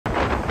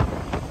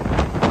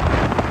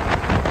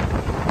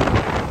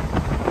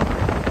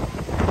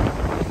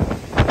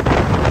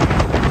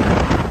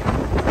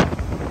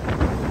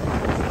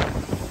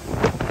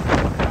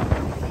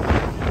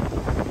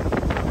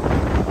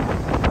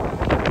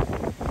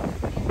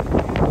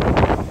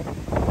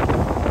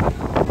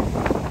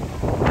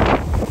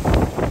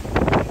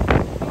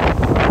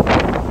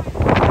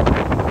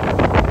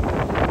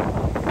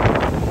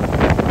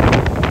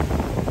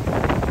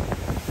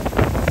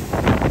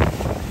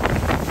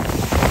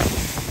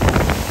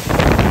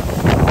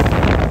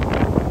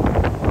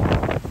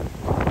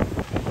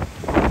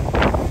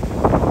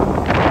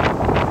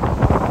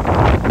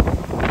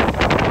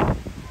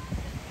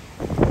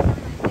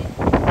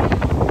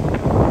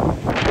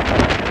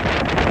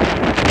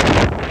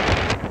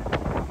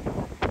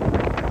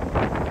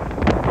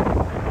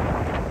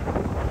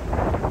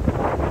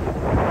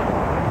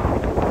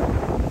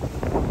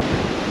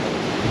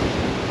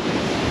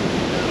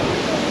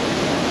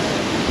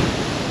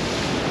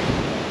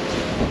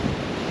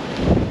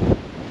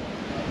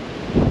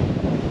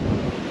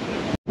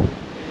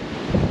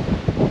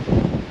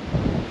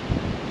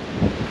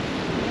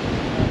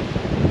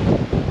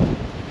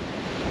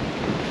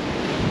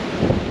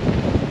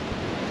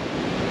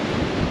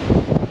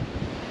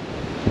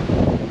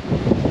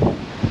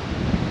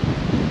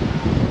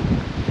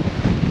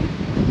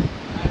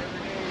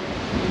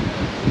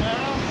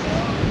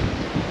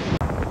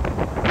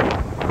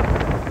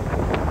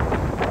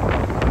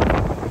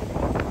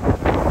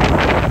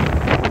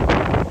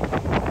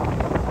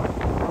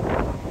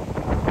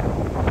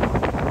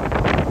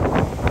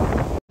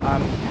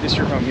This is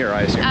your home here,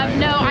 I assume, right?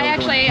 No,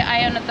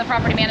 I own the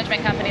property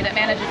management company that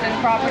manages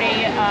this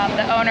property.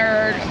 The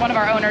owner, one of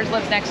our owners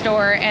lives next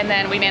door, and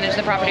then we manage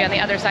the property on the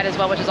other side as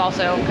well, which is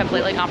also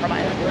completely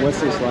compromised.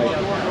 What's this like?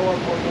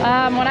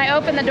 When I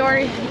opened the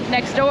door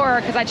next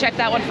door, because I checked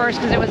that one first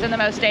because it was in the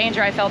most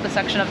danger, I felt the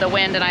suction of the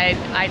wind, and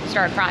I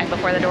started crying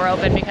before the door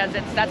opened because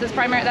that's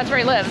where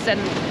he lives, and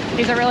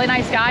he's a really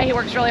nice guy. He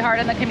works really hard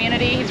in the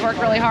community. He's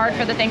worked really hard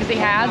for the things he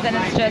has, and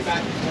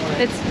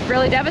it's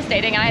really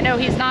devastating. And I know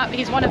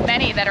he's one of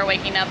many that are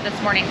waking up this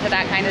morning to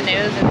that kind of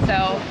news, and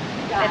so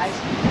it's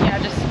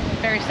just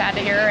very sad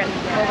to hear. And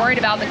we're worried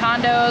about the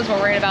condos. We're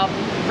worried about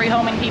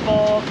rehoming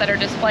people that are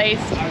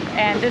displaced,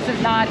 and this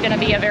is not going to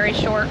be a very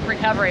short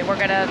recovery.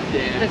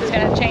 This is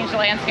going to change the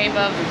landscape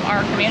of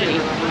our community.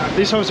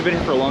 These homes have been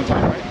here for a long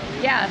time, right?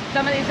 Yeah,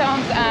 some of these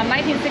homes,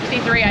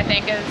 1963 I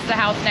think is the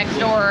house next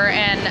door,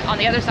 and on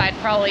the other side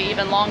probably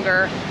even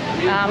longer.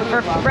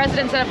 For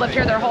residents that have lived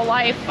here their whole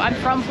life, I'm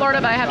from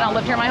Florida, but I have not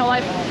lived here my whole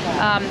life.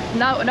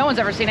 No one's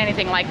ever seen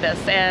anything like this,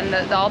 and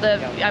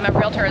I'm a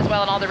realtor as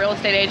well, and all the real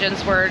estate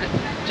agents were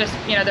just,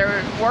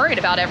 they're worried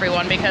about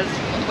everyone because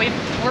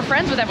we're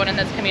friends with everyone in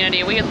this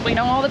community. We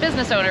know all the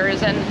business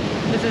owners, and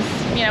this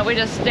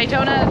is,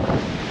 Daytona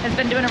has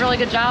been doing a really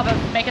good job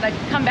of making a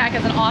comeback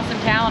as an awesome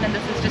town, and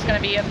this is just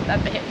going to be a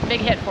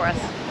big hit for us.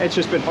 It's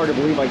just been hard to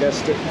believe, I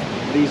guess, that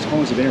these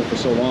homes have been here for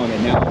so long,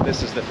 and now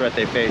this is the threat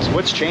they face.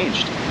 What's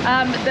changed?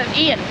 The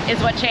Ian is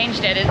what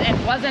changed it.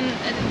 It wasn't,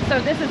 so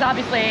this is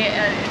obviously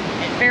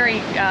very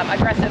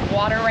aggressive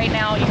water right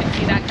now. You can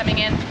see that coming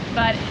in,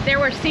 but there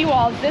were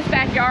seawalls. This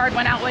backyard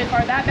went out way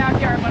far. That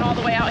backyard went all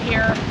the way out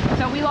here.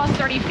 So we lost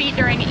 30 feet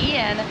during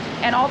Ian,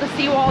 and all the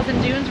seawalls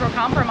and dunes were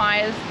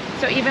compromised.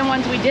 So even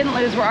ones we didn't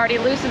lose were already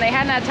loose, and they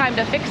hadn't had time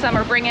to fix them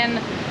or bring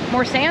in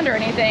more sand or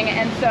anything.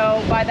 And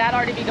so by that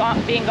already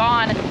being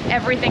gone,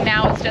 everything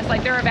now is just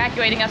like they're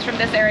evacuating us from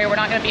this area. We're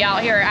not going to be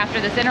out here after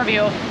this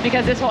interview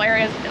because this whole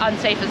area is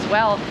unsafe as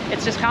well.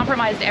 It's just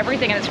compromised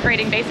everything, and it's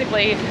creating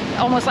basically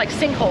almost like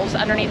sinkholes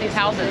underneath these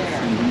houses.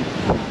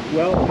 Mm-hmm.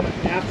 Well,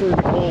 after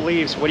Nicole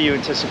leaves, what do you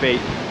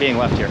anticipate being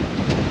left here? A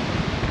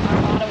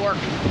lot of work.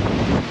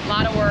 A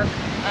lot of work.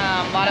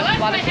 A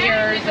lot of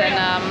tears, and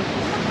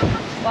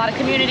a lot of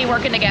community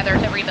working together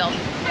to rebuild.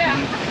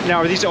 Now,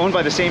 are these owned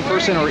by the same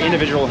person or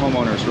individual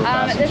homeowners who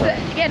are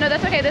yeah, no,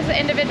 that's okay. This is an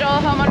individual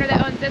homeowner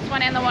that owns this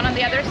one and the one on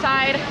the other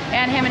side,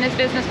 and him and his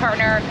business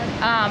partner,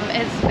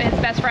 his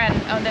best friend,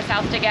 own this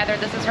house together.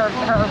 This is her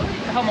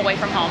home away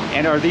from home.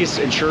 And are these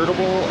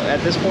insurable at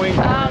this point?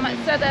 So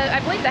I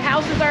believe the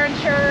houses are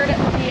insured.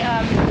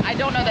 I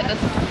don't know that the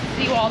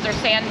seawalls or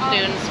sand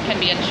dunes can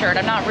be insured.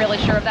 I'm not really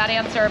sure of that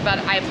answer,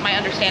 but my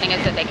understanding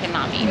is that they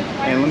cannot be.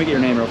 And let me get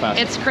your name real fast.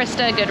 It's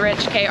Krista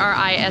Goodrich,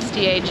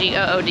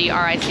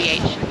 Kristagoodrich.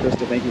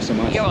 Krista, thank you so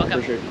much. You're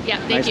welcome. Yeah,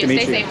 thank you.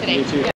 Stay safe today. You too.